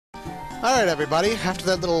Alright everybody, after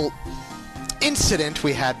that little incident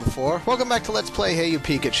we had before, welcome back to Let's Play Hey You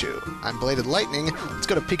Pikachu. I'm Bladed Lightning. Let's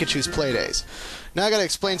go to Pikachu's Playdays. Now I gotta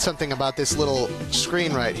explain something about this little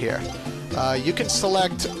screen right here. You can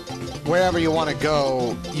select wherever you want to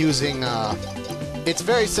go using, it's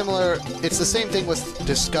very similar, it's the same thing with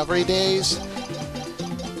Discovery Days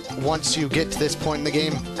once you get to this point in the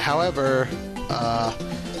game. However,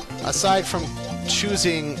 aside from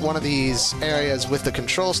choosing one of these areas with the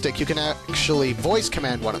control stick, you can actually voice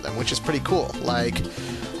command one of them, which is pretty cool. Like,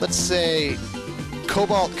 let's say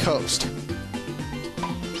Cobalt Coast,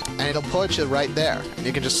 and it'll put you right there, and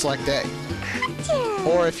you can just select A.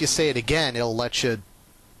 Or if you say it again, it'll let you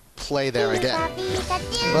play there again.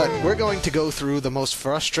 But we're going to go through the most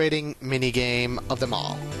frustrating minigame of them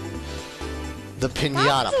all. The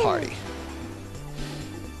Pinata Party.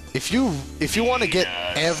 If you want to get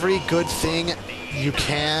every good thing you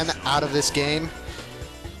can out of this game,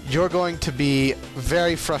 you're going to be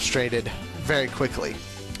very frustrated very quickly.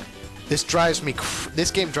 This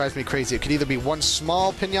game drives me crazy. It could either be one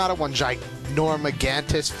small pinata, one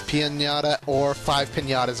ginormous pinata, or 5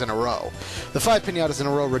 pinatas in a row. The 5 pinatas in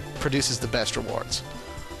a row produces the best rewards.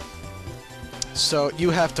 So you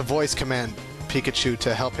have to voice command Pikachu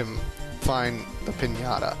to help him find the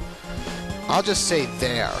pinata. I'll just say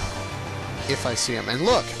there if I see him. And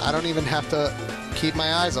look, I don't even have to keep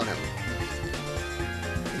my eyes on him.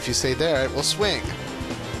 If you say there, it will swing.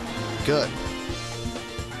 Good.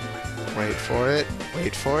 Wait for it.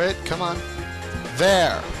 Wait for it. Come on.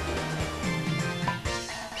 There.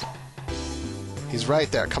 He's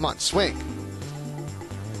right there. Come on, swing.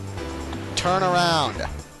 Turn around.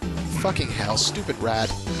 Fucking hell, stupid rat.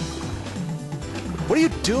 What are you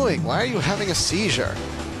doing? Why are you having a seizure?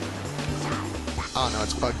 Oh no,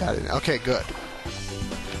 it's bugged out. Okay, good.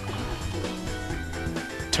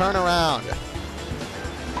 Turn around.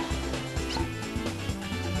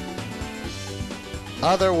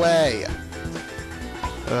 Other way.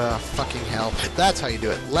 Fucking hell. That's how you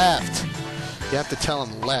do it. Left. You have to tell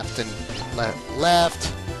him left and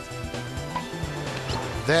left.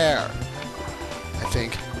 There. I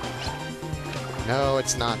think. No,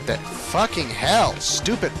 it's not that. Fucking hell,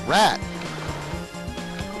 stupid rat.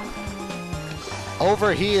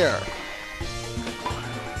 Over here.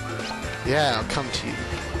 Yeah, I'll come to you.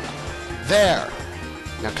 There.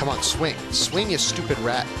 Now come on, swing. Swing, you stupid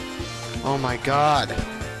rat. Oh my god.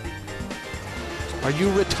 Are you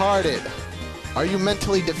retarded? Are you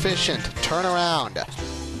mentally deficient? Turn around.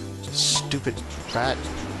 Stupid rat.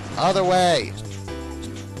 Other way.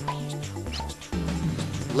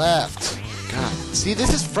 Left. God. See,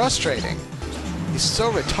 this is frustrating. He's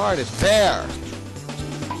so retarded. There.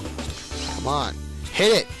 Come on.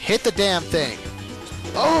 Hit it! Hit the damn thing!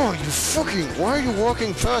 Oh, you fucking... Why are you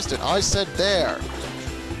walking past it? I said there.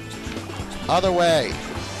 Other way.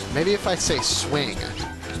 Maybe if I say swing.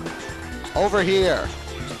 Over here.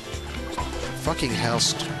 Fucking hell.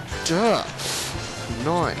 Duh.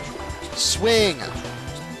 Annoying. Swing!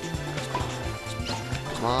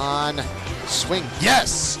 Come on. Swing.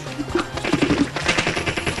 Yes!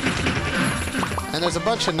 And there's a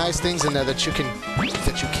bunch of nice things in there that you can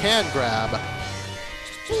grab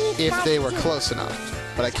if they were close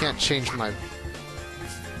enough. But I can't change my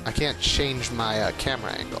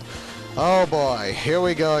camera angle. Oh boy, here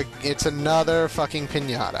we go. It's another fucking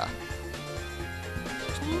pinata.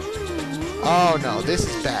 Oh no, this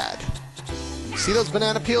is bad. See those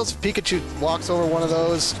banana peels? If Pikachu walks over one of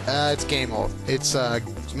those, it's game over. It's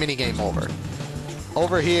mini game over.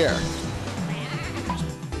 Over here.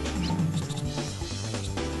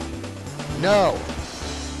 No!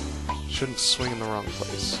 Shouldn't swing in the wrong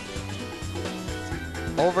place.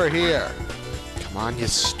 Over here. Come on, you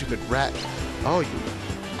stupid rat. Oh, you...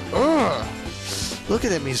 Ugh! Look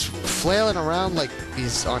at him, he's flailing around like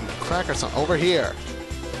he's on crack or something. Over here.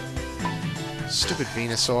 Stupid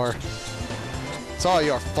Venusaur. It's all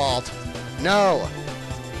your fault. No!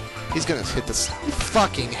 He's gonna hit this...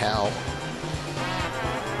 Fucking hell.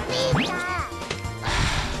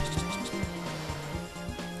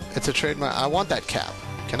 It's a trademark. I want that cap.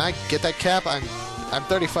 Can I get that cap? I'm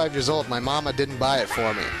 35 years old. My mama didn't buy it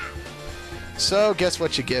for me. So guess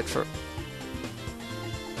what you get for...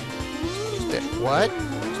 What?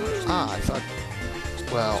 Ah, I thought...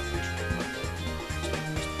 Well...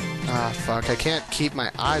 Ah, fuck. I can't keep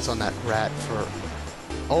my eyes on that rat for...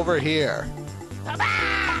 Over here.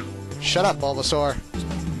 Shut up, Bulbasaur.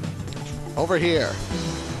 Over here.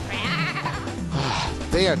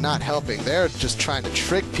 They are not helping. They're just trying to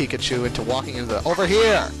trick Pikachu into walking into the... Over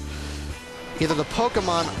here! Either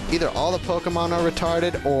all the Pokemon are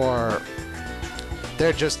retarded, or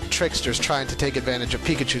They're just tricksters trying to take advantage of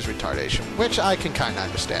Pikachu's retardation, which I can kind of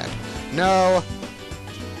understand. No!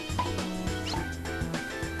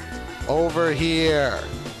 Over here!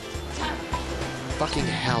 Fucking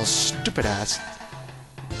hell, stupid ass.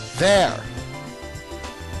 There!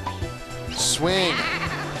 Swing!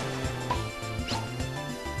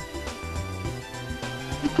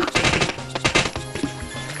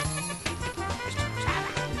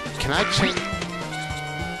 Can I change...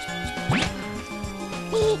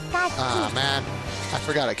 Ah, man. I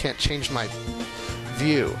forgot I can't change my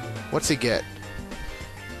view. What's he get?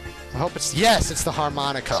 I hope it's... Yes, it's the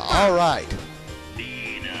harmonica. Alright.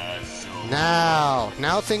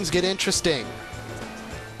 Now things get interesting.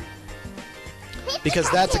 Because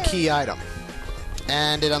that's a key item.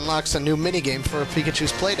 And it unlocks a new minigame for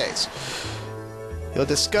Pikachu's Playdays. You'll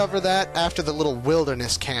discover that after the little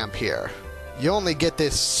wilderness camp here. You only get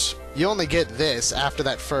this after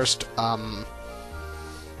that first,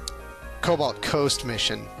 Cobalt Coast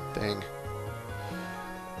mission thing.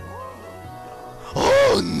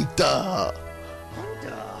 Honda!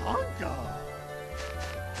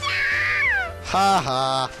 Ha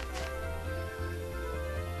ha!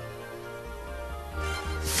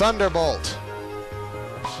 Thunderbolt!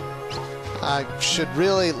 I should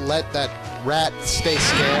really let that rat stay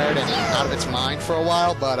scared and out of its mind for a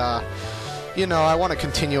while, but, you know, I want to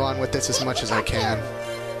continue on with this as much as I can.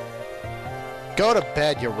 Go to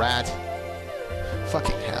bed, you rat.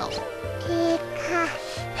 Fucking hell.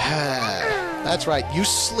 That's right, you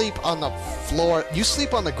sleep on the floor. You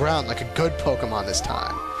sleep on the ground like a good Pokemon this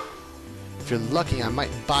time. If you're lucky, I might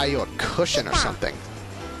buy you a cushion or something.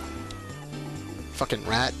 Fucking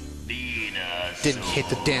rat. Didn't hit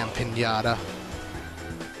the damn pinata.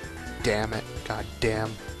 Damn it. God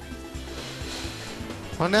damn.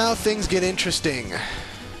 Well, now things get interesting.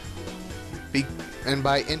 And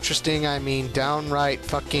by interesting, I mean downright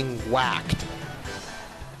fucking whacked.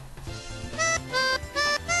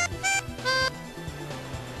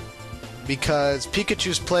 Because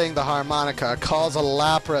Pikachu's playing the harmonica, calls a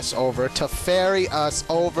Lapras over to ferry us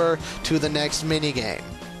over to the next minigame.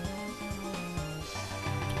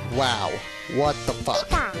 Wow. What the fuck?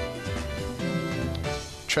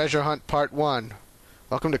 Treasure Hunt Part 1.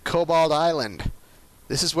 Welcome to Cobalt Island.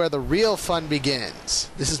 This is where the real fun begins.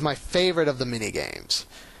 This is my favorite of the minigames.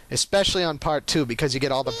 Especially on Part 2 because you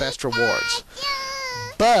get all the best rewards.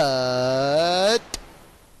 But...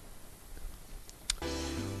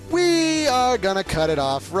 we are gonna cut it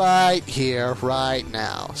off right here, right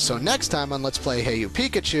now. So next time on Let's Play Hey You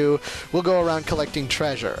Pikachu, we'll go around collecting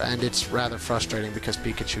treasure. And it's rather frustrating because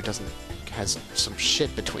Pikachu has some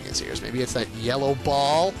shit between his ears. Maybe it's that yellow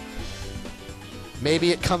ball.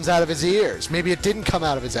 Maybe it comes out of his ears. Maybe it didn't come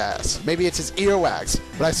out of his ass. Maybe it's his earwax.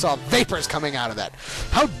 But I saw vapors coming out of that.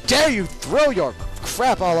 How dare you throw your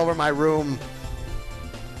crap all over my room?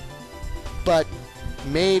 But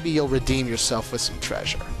maybe you'll redeem yourself with some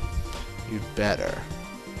treasure. You'd better.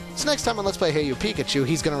 So next time on Let's Play Hey You Pikachu,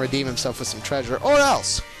 he's going to redeem himself with some treasure. Or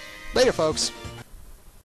else. Later, folks.